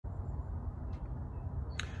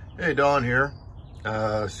Hey, Don here.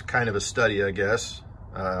 It's kind of a study, I guess.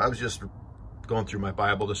 I was just going through my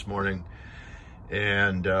Bible this morning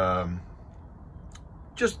and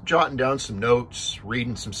just jotting down some notes,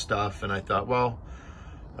 reading some stuff, and I thought, well,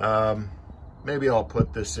 maybe I'll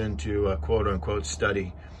put this into a quote-unquote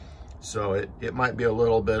study. So it might be a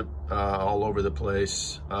little bit all over the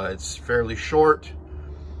place. It's fairly short,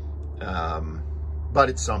 but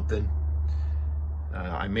it's something.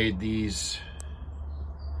 I made these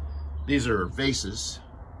are vases.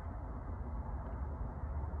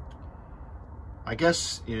 I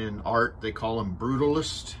guess in art they call them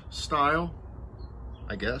brutalist style,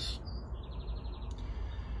 I guess.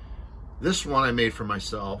 This one I made for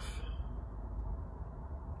myself,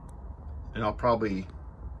 and I'll probably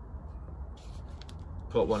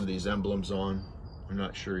put one of these emblems on. I'm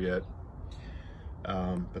not sure yet.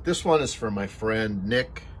 But this one is for my friend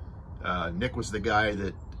Nick. Nick was the guy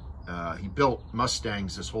that he built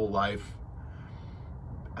Mustangs his whole life.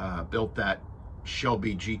 Built that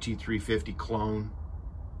Shelby GT350 clone.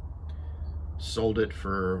 Sold it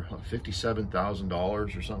for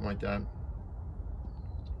 $57,000 or something like that.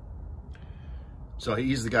 So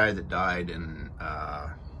he's the guy that died, and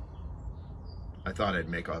I thought I'd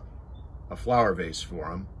make a flower vase for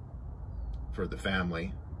him, for the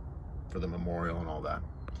family, for the memorial and all that.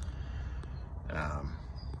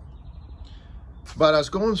 But I was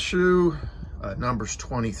going through Numbers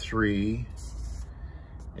 23,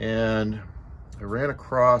 and I ran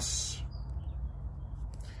across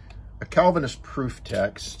a Calvinist proof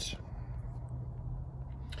text.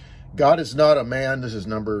 God is not a man, this is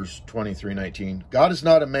Numbers 23:19. God is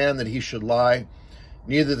not a man that he should lie,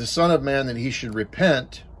 neither the son of man that he should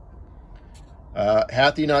repent.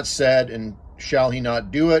 Hath he not said, and shall he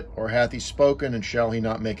not do it? Or hath he spoken, and shall he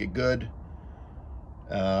not make it good?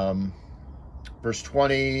 Verse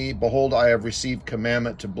 20, behold, I have received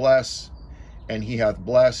commandment to bless, and he hath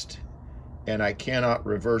blessed, and I cannot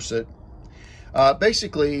reverse it.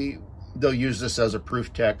 Basically, they'll use this as a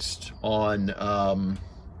proof text on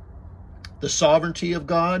the sovereignty of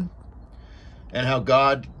God, and how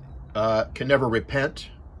God can never repent,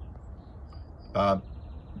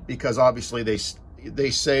 because obviously they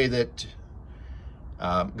say that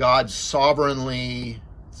God sovereignly,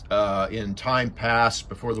 in time past,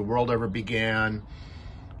 before the world ever began,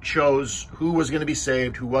 chose who was going to be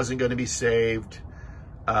saved, who wasn't going to be saved,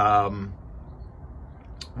 what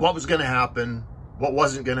was going to happen, what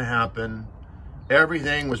wasn't going to happen.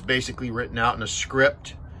 Everything was basically written out in a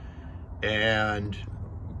script, and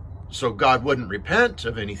so God wouldn't repent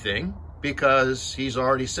of anything, because he's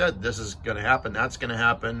already said this is going to happen, that's going to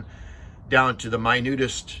happen, down to the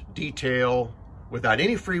minutest detail, without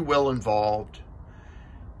any free will involved.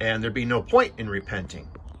 And there'd be no point in repenting,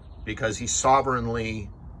 because he sovereignly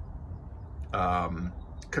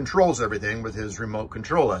controls everything with his remote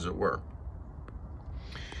control, as it were.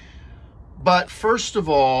 But first of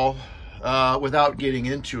all, without getting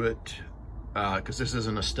into it, because this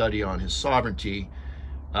isn't a study on his sovereignty,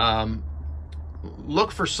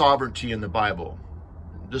 look for sovereignty in the Bible.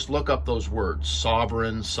 Just look up those words: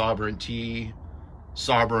 sovereign, sovereignty,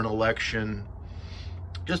 sovereign election.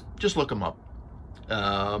 Just look them up.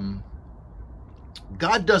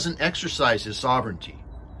 God doesn't exercise his sovereignty.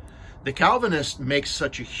 The Calvinist makes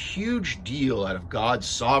such a huge deal out of God's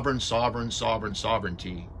sovereignty,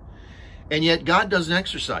 and yet God doesn't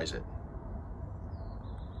exercise it.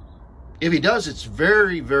 If he does, it's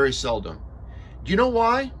very, very seldom. Do you know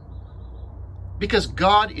why? Because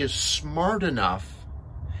God is smart enough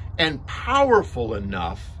and powerful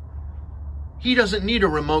enough, he doesn't need a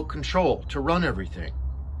remote control to run everything.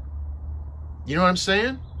 You know what I'm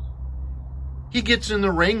saying? He gets in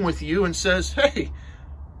the ring with you and says, hey,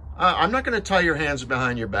 I'm not going to tie your hands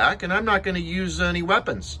behind your back, and I'm not going to use any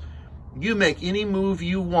weapons. You make any move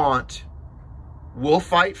you want, we'll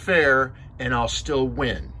fight fair, and I'll still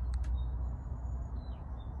win.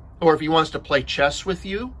 Or if he wants to play chess with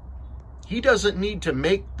you, he doesn't need to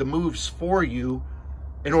make the moves for you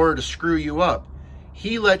in order to screw you up.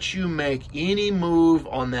 He lets you make any move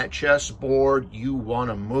on that chessboard you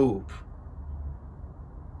want to move.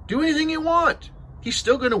 Do anything you want. He's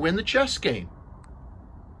still going to win the chess game.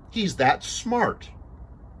 He's that smart.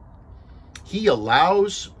 He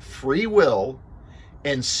allows free will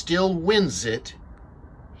and still wins it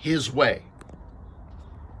his way.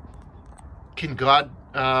 Can God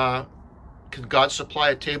supply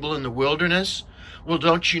a table in the wilderness? Well,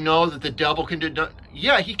 don't you know that the devil can do?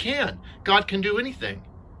 Yeah, he can. God can do anything.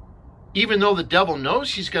 Even though the devil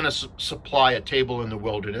knows he's going to supply a table in the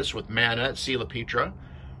wilderness with manna at Sela Petra,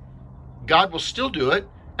 God will still do it,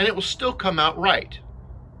 and it will still come out right.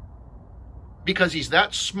 because he's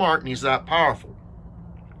that smart and he's that powerful.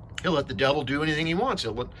 He'll let the devil do anything he wants.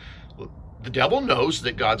 The devil knows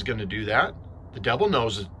that God's going to do that. The devil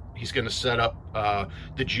knows that he's going to set up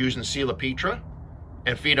the Jews in Sela Petra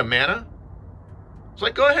and feed them manna. It's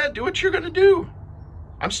like, go ahead, do what you're going to do.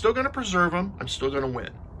 I'm still going to preserve them. I'm still going to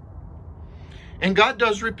win. And God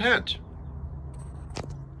does repent.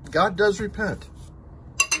 God does repent.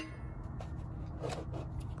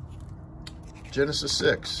 Genesis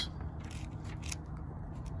 6.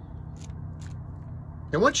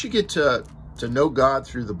 And once you get to know God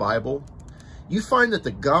through the Bible, you find that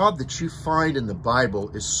the God that you find in the Bible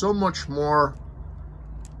is so much more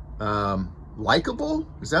likable.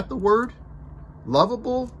 Is that the word?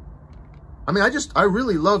 Lovable? I mean, I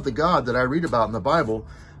really love the God that I read about in the Bible.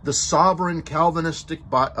 The sovereign Calvinistic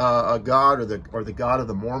God, or the God of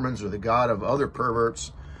the Mormons, or the God of other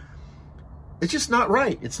perverts. It's just not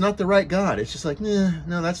right. It's not the right God. It's just like,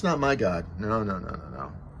 no, that's not my God.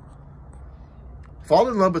 No. Fall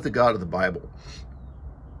in love with the God of the Bible.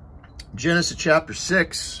 Genesis chapter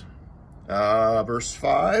 6, verse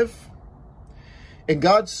 5. And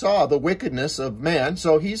God saw the wickedness of man.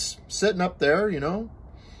 So he's sitting up there, and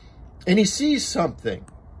he sees something.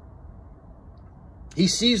 He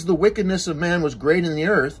sees the wickedness of man was great in the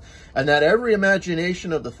earth, and that every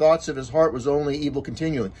imagination of the thoughts of his heart was only evil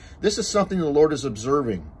continually. This is something the Lord is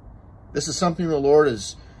observing. This is something the Lord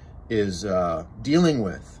is dealing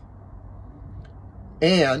with.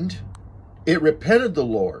 And it repented the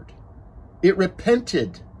Lord. It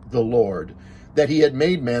repented the Lord that he had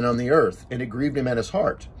made man on the earth, and it grieved him at his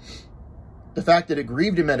heart. The fact that it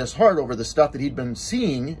grieved him at his heart over the stuff that he'd been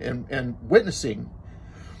seeing and witnessing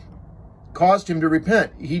caused him to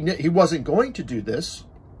repent. He wasn't going to do this.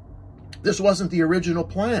 This wasn't the original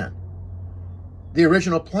plan. The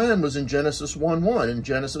original plan was in Genesis 1:1 and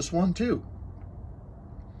Genesis 1:2.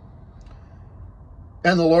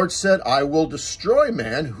 And the Lord said, I will destroy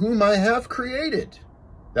man whom I have created.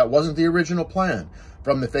 That wasn't the original plan.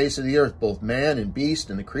 From the face of the earth, both man and beast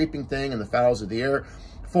and the creeping thing and the fowls of the air.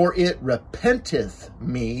 For it repenteth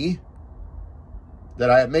me that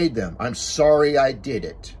I have made them. I'm sorry I did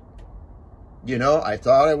it. I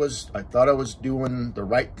thought I was doing the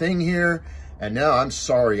right thing here, and now I'm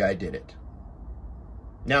sorry I did it.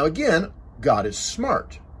 Now again, God is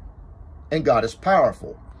smart, and God is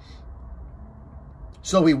powerful.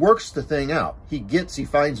 So he works the thing out. He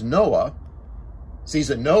finds Noah, sees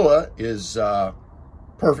that Noah is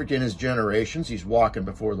perfect in his generations. He's walking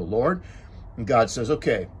before the Lord. And God says,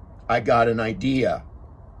 okay, I got an idea.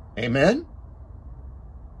 Amen?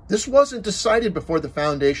 This wasn't decided before the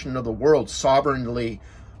foundation of the world sovereignly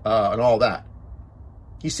and all that.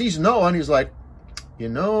 He sees Noah and he's like,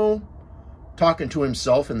 talking to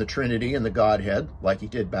himself in the Trinity and the Godhead, like he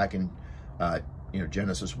did back in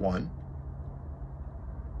Genesis 1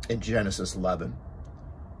 and Genesis 11.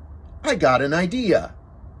 I got an idea.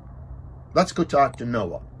 Let's go talk to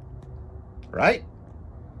Noah. Right?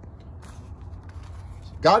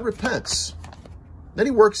 God repents. Then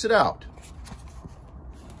he works it out.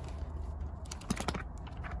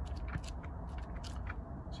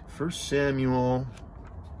 1 Samuel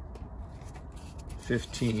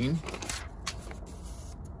 15.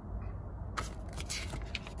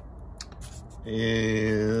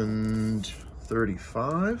 And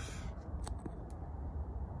 35.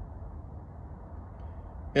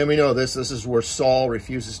 And we know this is where Saul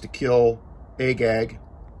refuses to kill Agag.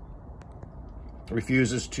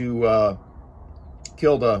 Refuses to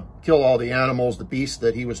kill all the animals, the beasts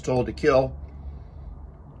that he was told to kill.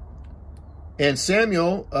 And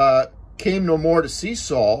Samuel came no more to see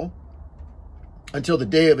Saul until the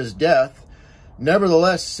day of his death.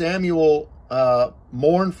 Nevertheless, Samuel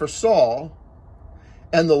mourned for Saul,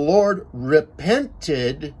 and the Lord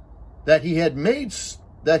repented that he had made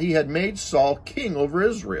Saul king over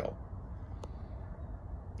Israel.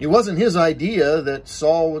 It wasn't his idea that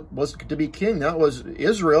Saul was to be king. That was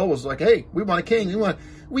Israel was like, hey, we want a king.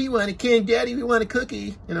 We want a king, Daddy. We want a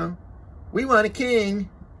cookie. We want a king.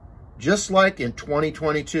 Just like in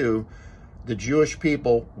 2022, the Jewish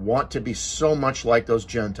people want to be so much like those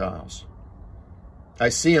Gentiles. I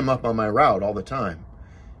see them up on my route all the time.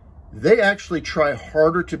 They actually try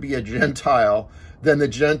harder to be a Gentile than the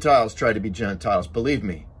Gentiles try to be Gentiles. Believe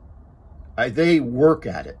me. They work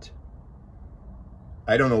at it.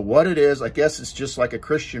 I don't know what it is. I guess it's just like a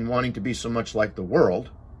Christian wanting to be so much like the world.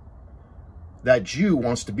 That Jew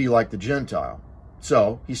wants to be like the Gentile.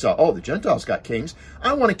 So he saw, oh, the Gentiles got kings.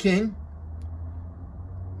 I want a king.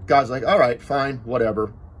 God's like, all right, fine,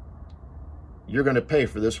 whatever. You're going to pay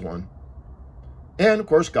for this one. And, of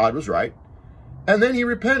course, God was right. And then he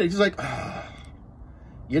repented. He's like,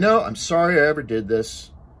 you know, I'm sorry I ever did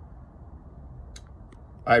this.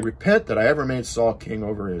 I repent that I ever made Saul king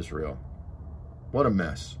over Israel. What a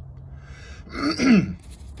mess.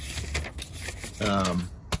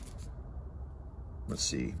 Let's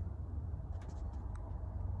see.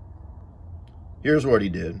 Here's what he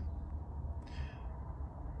did.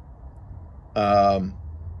 And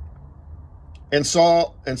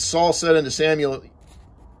Saul said unto Samuel,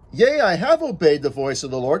 yea, I have obeyed the voice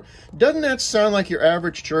of the Lord. Doesn't that sound like your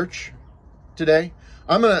average church today?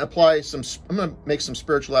 I'm going to make some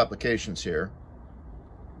spiritual applications here.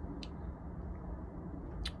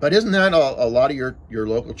 But isn't that a lot of your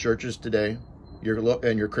local churches today?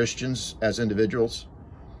 And your Christians as individuals?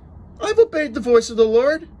 I've obeyed the voice of the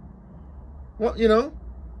Lord. Well, you know,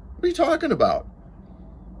 what are you talking about?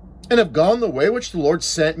 And have gone the way which the Lord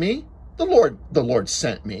sent me. The Lord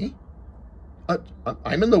sent me.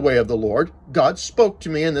 I'm in the way of the Lord. God spoke to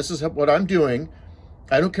me, and this is what I'm doing.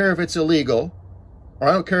 I don't care if it's illegal, or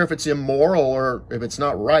I don't care if it's immoral, or if it's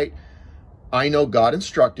not right. I know God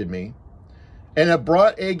instructed me, and have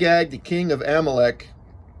brought Agag, the king of Amalek,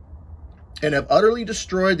 and have utterly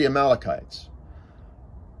destroyed the Amalekites.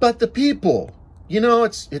 But the people,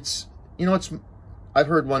 I've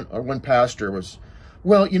heard one pastor was,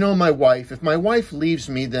 well, you know, my wife, if my wife leaves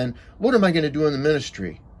me, then what am I going to do in the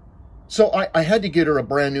ministry? So I had to get her a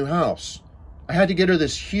brand new house. I had to get her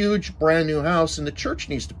this huge brand new house, and the church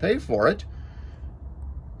needs to pay for it.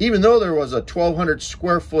 Even though there was a 1,200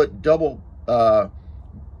 square foot double car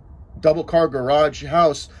garage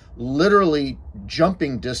house, literally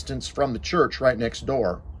jumping distance from the church right next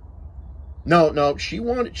door. No, she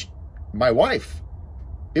wanted my wife.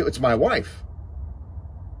 It's my wife.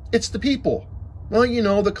 It's the people. Well, you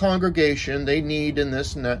know, the congregation, they need and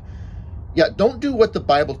this and that. Yeah, don't do what the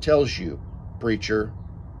Bible tells you, preacher.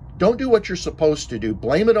 Don't do what you're supposed to do.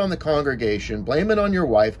 Blame it on the congregation. Blame it on your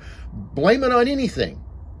wife. Blame it on anything.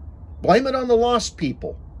 Blame it on the lost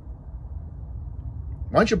people.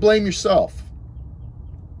 Why don't you blame yourself?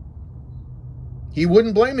 He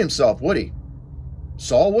wouldn't blame himself, would he?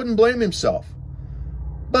 Saul wouldn't blame himself.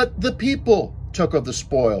 But the people took of the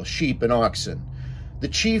spoil, sheep and oxen, the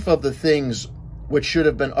chief of the things which should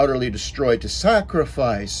have been utterly destroyed, to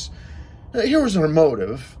sacrifice. Here was our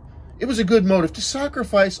motive. It was a good motive, to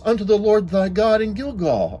sacrifice unto the Lord thy God in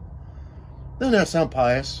Gilgal. Doesn't that sound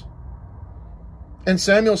pious? And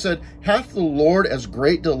Samuel said, hath the Lord as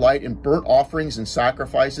great delight in burnt offerings and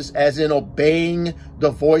sacrifices as in obeying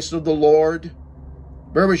the voice of the Lord?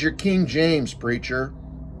 Where was your King James, preacher?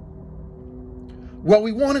 Well,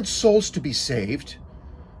 we wanted souls to be saved.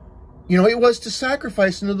 You know, it was to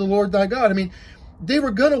sacrifice unto the Lord thy God. I mean, they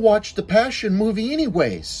were going to watch the Passion movie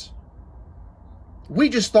anyways. We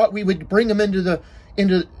just thought we would bring them into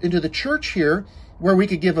the church here, where we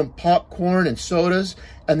could give them popcorn and sodas,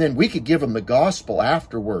 and then we could give them the gospel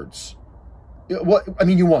afterwards. I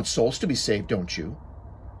mean, you want souls to be saved, don't you?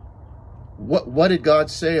 What did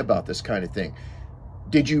God say about this kind of thing?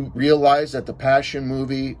 Did you realize that the Passion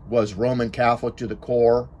movie was Roman Catholic to the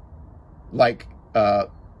core, like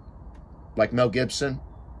Mel Gibson,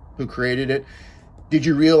 who created it? Did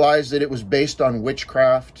you realize that it was based on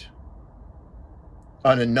witchcraft,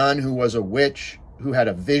 on a nun who was a witch, who had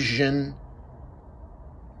a vision?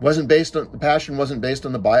 The Passion wasn't based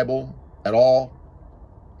on the Bible at all.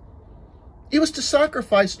 It was to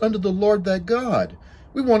sacrifice unto the Lord thy God.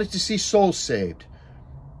 We wanted to see souls saved.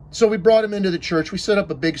 So we brought him into the church. We set up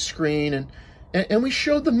a big screen and we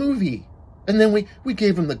showed the movie. And then we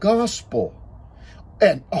gave him the gospel.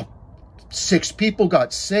 And 6 people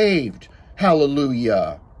got saved.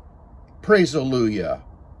 Hallelujah. Praise hallelujah.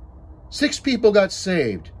 6 people got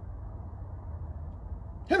saved.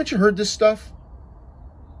 Haven't you heard this stuff?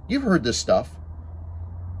 You've heard this stuff.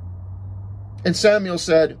 And Samuel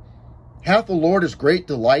said, hath the Lord as great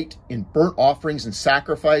delight in burnt offerings and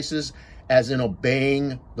sacrifices as in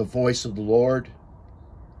obeying the voice of the Lord?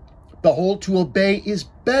 Behold, to obey is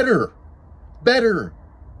better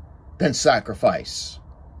than sacrifice,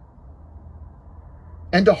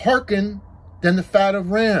 and to hearken than the fat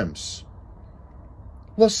of rams.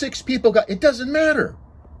 Well, 6 people got, it doesn't matter.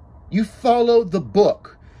 You follow the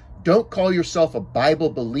book. Don't call yourself a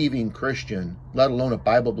Bible-believing Christian, let alone a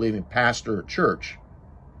Bible-believing pastor or church,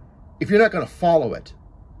 if you're not going to follow it.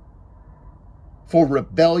 For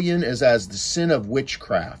rebellion is as the sin of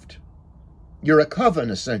witchcraft. You're a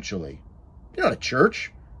coven, essentially. You're not a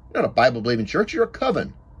church. You're not a Bible-believing church. You're a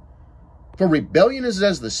coven. For rebellion is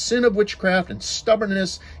as the sin of witchcraft, and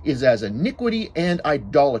stubbornness is as iniquity and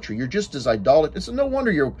idolatry. You're just as idolatrous. It's no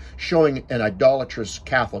wonder you're showing an idolatrous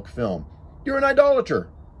Catholic film. You're an idolater.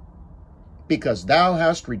 because thou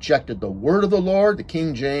hast rejected the word of the Lord, the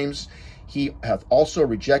King James, he hath also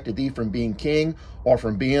rejected thee from being king or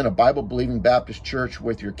from being a Bible-believing Baptist church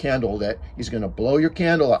with your candle, that he's going to blow your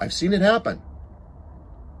candle out. I've seen it happen.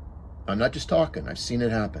 I'm not just talking. I've seen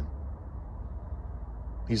it happen.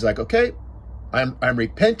 He's like, okay, I'm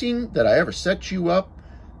repenting that I ever set you up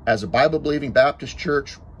as a Bible-believing Baptist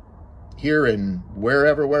church here in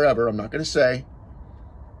wherever, I'm not going to say.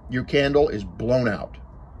 Your candle is blown out.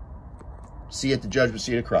 See you at the judgment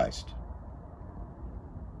seat of Christ.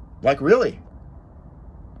 Like, really?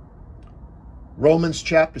 Romans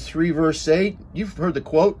chapter 3, verse 8. You've heard the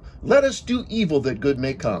quote, let us do evil that good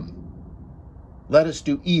may come. Let us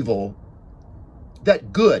do evil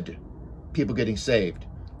that good, people getting saved,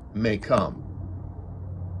 may come.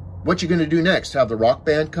 What you going to do next? Have the rock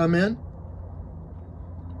band come in?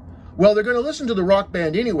 Well, they're going to listen to the rock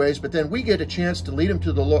band anyways, but then we get a chance to lead them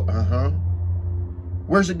to the Lord.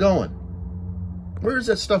 Where's it going? Where is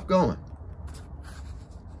that stuff going?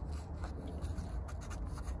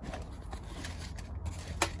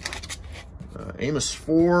 Amos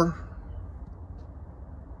 4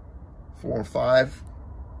 and 5.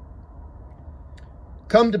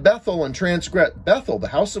 Come to Bethel and transgress. Bethel, the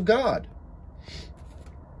house of God.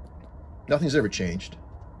 Nothing's ever changed.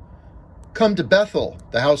 Come to Bethel,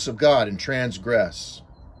 the house of God, and transgress.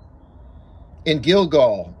 In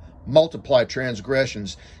Gilgal, multiply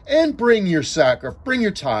transgressions, and bring your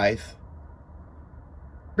tithe.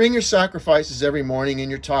 Bring your sacrifices every morning and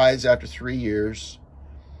your tithes after 3 years.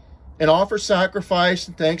 And offer sacrifice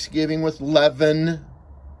and thanksgiving with leaven.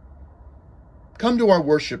 Come to our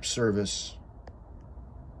worship service,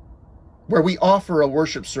 where we offer a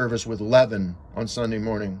worship service with leaven on Sunday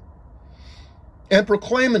morning. And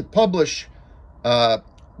proclaim and publish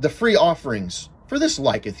the free offerings, for this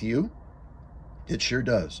liketh you. It sure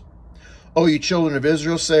does. O ye children of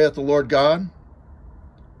Israel, saith the Lord God.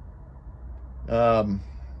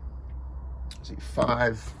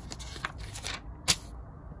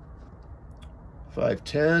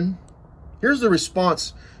 5:10. Here's the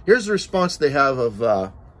response. Here's the response they have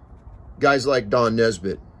of guys like Don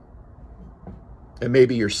Nesbitt and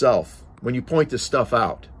maybe yourself when you point this stuff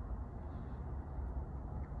out.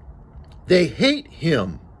 They hate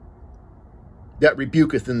him that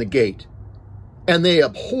rebuketh in the gate, and they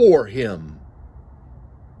abhor him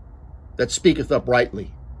that speaketh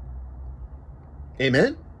uprightly.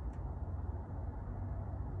 Amen?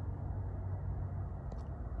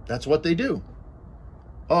 That's what they do.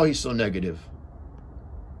 Oh, he's so negative.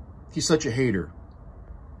 He's such a hater.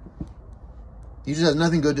 He just has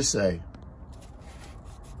nothing good to say.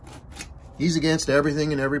 He's against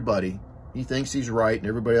everything and everybody. He thinks he's right and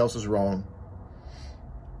everybody else is wrong.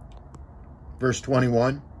 Verse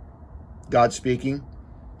 21, God speaking,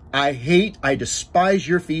 I despise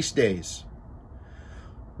your feast days.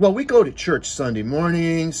 Well, we go to church Sunday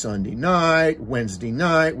morning, Sunday night, Wednesday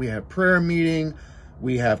night. We have prayer meeting.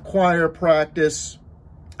 We have choir practice.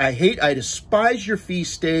 I despise your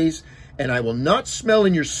feast days, and I will not smell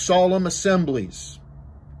in your solemn assemblies.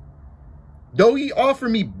 Though ye offer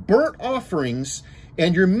me burnt offerings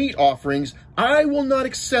and your meat offerings, I will not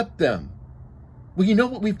accept them. Well, you know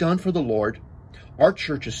what we've done for the Lord? Our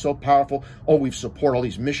church is so powerful. Oh, we've supported all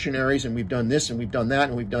these missionaries, and we've done this, and we've done that,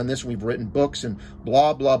 and we've done this, and we've written books, and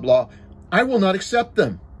blah, blah, blah. I will not accept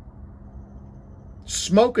them.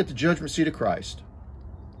 Smoke at the judgment seat of Christ.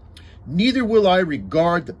 Neither will I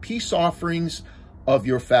regard the peace offerings of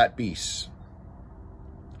your fat beasts.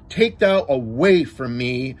 Take thou away from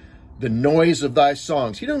me the noise of thy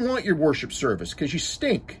songs. He doesn't want your worship service because you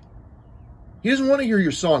stink. He doesn't want to hear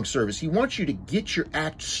your song service. He wants you to get your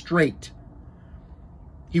act straight.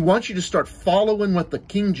 He wants you to start following what the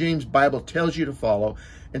King James Bible tells you to follow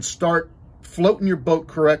and start floating your boat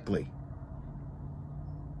correctly.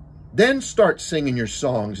 Then start singing your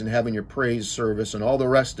songs and having your praise service and all the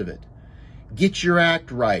rest of it. Get your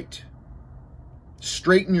act right.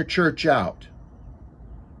 Straighten your church out.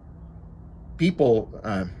 People,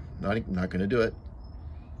 not going to do it.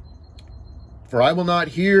 For I will not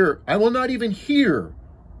even hear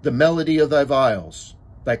the melody of thy viols,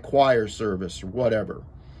 thy choir service or whatever.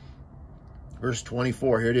 Verse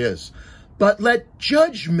 24, here it is. But let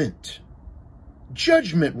judgment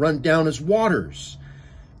run down as waters,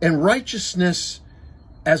 and righteousness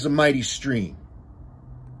as a mighty stream.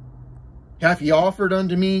 Hath ye offered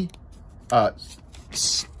unto me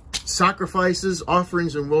sacrifices,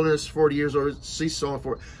 offerings in wilderness 40 years, or cease so on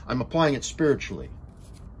forth. I'm applying it spiritually.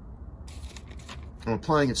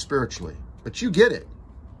 But you get it.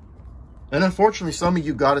 And unfortunately, some of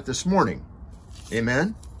you got it this morning.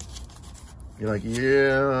 Amen? You're like,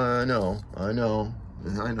 yeah, I know.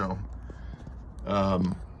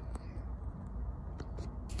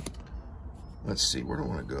 Let's see, where do I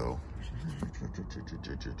want to go?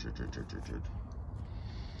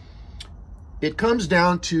 It comes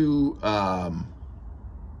down to on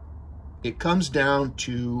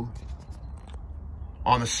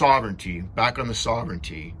the sovereignty, back on the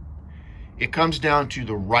sovereignty, it comes down to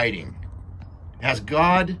the writing. Has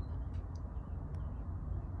God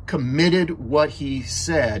committed what he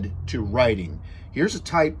said to writing? Here's a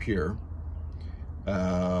type here,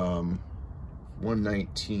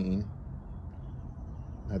 119.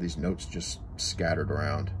 I have these notes just scattered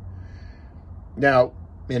around. Now,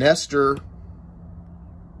 in Esther,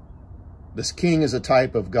 this king is a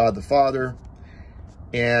type of God the Father,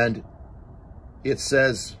 and it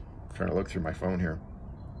says, I'm trying to look through my phone here,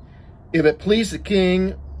 if it please the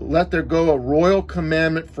king, let there go a royal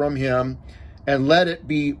commandment from him, and let it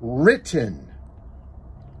be written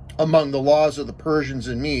among the laws of the Persians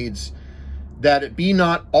and Medes, that it be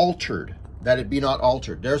not altered, that it be not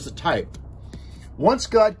altered. There's the type. Once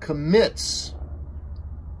God commits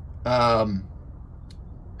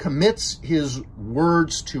his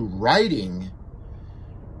words to writing,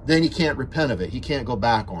 then he can't repent of it. He can't go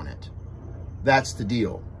back on it. That's the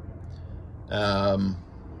deal. Let me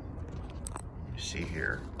see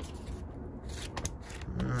here.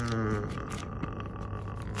 Where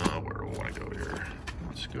do I want to go here?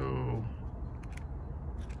 Let's go.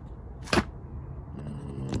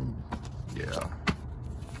 Yeah.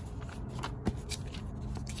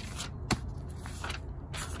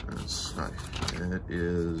 That's not, it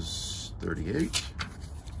is 38.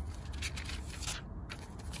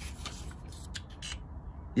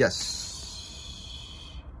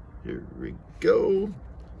 Yes. Here we go.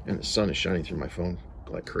 And the sun is shining through my phone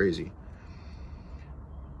like crazy.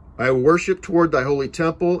 I worship toward thy holy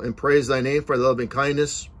temple and praise thy name for thy loving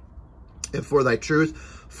kindness and for thy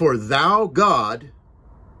truth. For thou, God,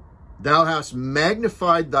 thou hast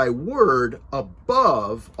magnified thy word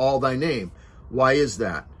above all thy name. Why is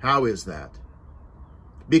that? How is that?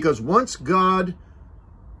 Because once God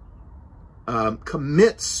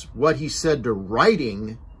commits what he said to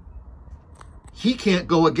writing, he can't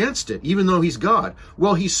go against it, even though he's God.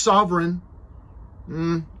 Well, he's sovereign.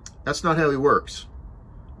 That's not how he works.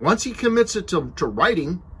 Once he commits it to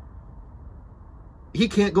writing, he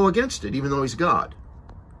can't go against it, even though he's God.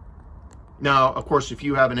 Now, of course, if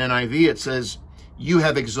you have an NIV, it says, you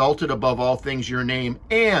have exalted above all things your name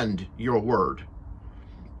and your word.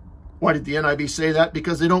 Why did the NIV say that?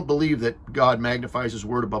 Because they don't believe that God magnifies his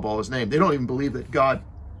word above all his name. They don't even believe that God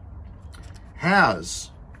has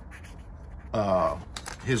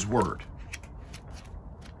his word.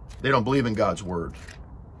 They don't believe in God's word.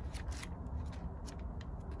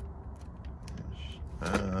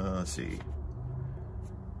 Let's see.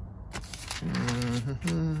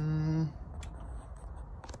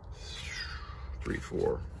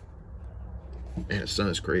 3-4. Man, the sun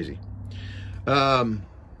is crazy. I'll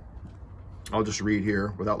just read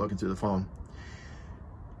here without looking through the phone.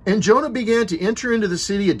 And Jonah began to enter into the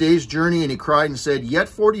city a day's journey, and he cried and said, yet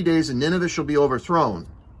 40 days and Nineveh shall be overthrown.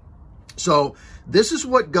 So this is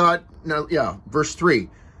what God, now, yeah, verse 3.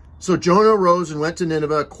 So Jonah arose and went to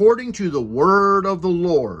Nineveh according to the word of the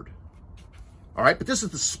Lord. All right, but this is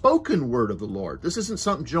the spoken word of the Lord. This isn't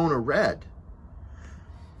something Jonah read.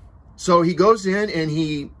 So he goes in and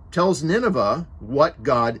he tells Nineveh what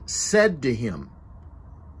God said to him.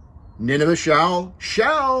 Nineveh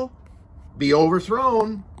shall be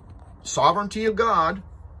overthrown. Sovereignty of God.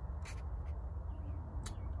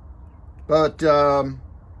 But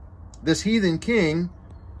this heathen king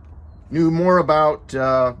knew more about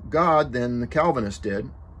God than the Calvinists did.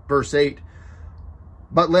 Verse 8,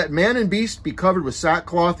 but let man and beast be covered with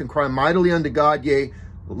sackcloth and cry mightily unto God, yea,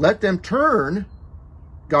 let them turn.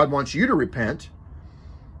 God wants you to repent.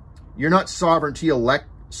 You're not sovereignly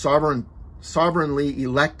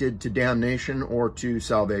elected to damnation or to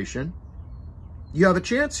salvation. You have a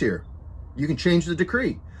chance here. You can change the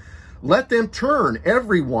decree. Let them turn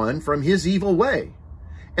everyone from his evil way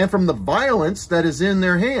and from the violence that is in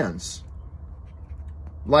their hands.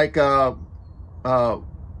 Like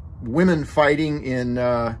women fighting in,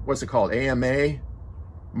 what's it called? AMA,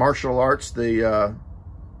 martial arts. I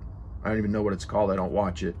don't even know what it's called. I don't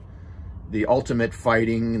watch it. The ultimate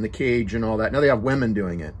fighting in the cage and all that. Now they have women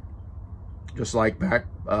doing it. Just like back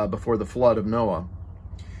before the flood of Noah.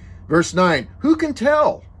 Verse 9, who can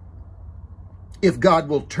tell if God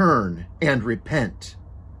will turn and repent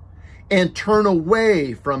and turn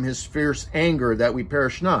away from his fierce anger that we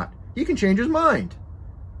perish not? He can change his mind.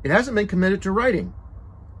 It hasn't been committed to writing.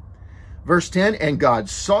 Verse 10, and God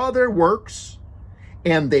saw their works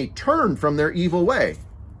and they turned from their evil way.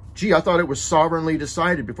 Gee, I thought it was sovereignly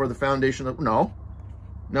decided before the foundation of... No,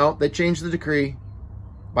 they changed the decree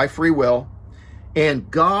by free will.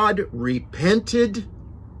 And God repented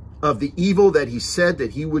of the evil that he said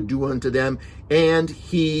that he would do unto them, and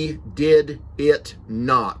he did it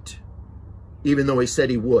not. Even though he said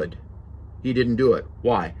he would. He didn't do it.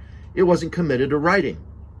 Why? It wasn't committed to writing.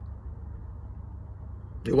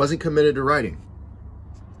 It wasn't committed to writing.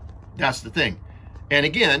 That's the thing. And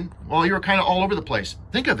again, well, you're kind of all over the place.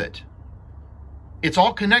 Think of it. It's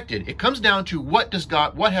all connected. It comes down to what has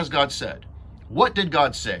God said? What did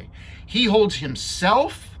God say? He holds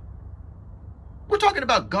himself. We're talking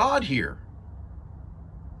about God here.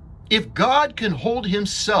 If God can hold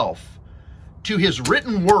himself to his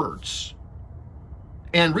written words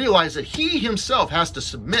and realize that he himself has to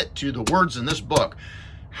submit to the words in this book,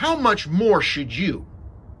 how much more should you?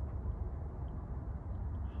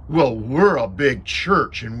 Well, we're a big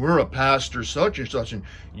church and we're a pastor such and such, and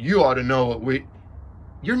you ought to know what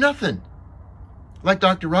you're nothing. Like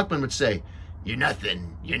Dr. Ruckman would say, you're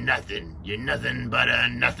nothing, you're nothing, you're nothing but a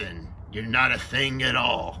nothing. You're not a thing at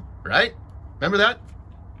all, right? Remember that?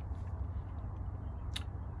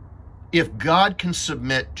 If God can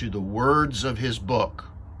submit to the words of his book,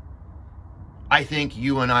 I think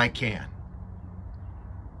you and I can.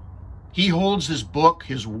 He holds his book,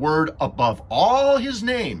 his word, above all his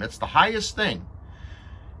name. That's the highest thing.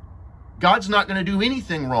 God's not going to do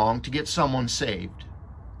anything wrong to get someone saved.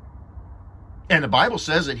 And the Bible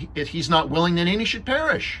says that he's not willing that any should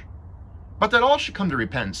perish, but that all should come to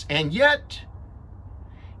repentance. And yet,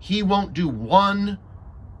 he won't do one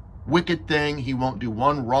wicked thing. He won't do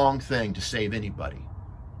one wrong thing to save anybody.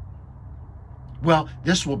 Well,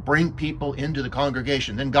 this will bring people into the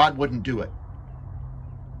congregation. Then God wouldn't do it.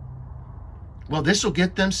 Well, this will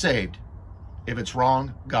get them saved. If it's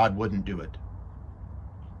wrong, God wouldn't do it.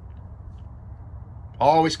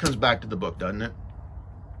 Always comes back to the book, doesn't it?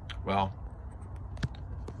 Well,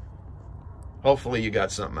 hopefully you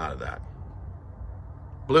got something out of that.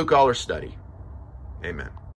 Blue Collar Study. Amen.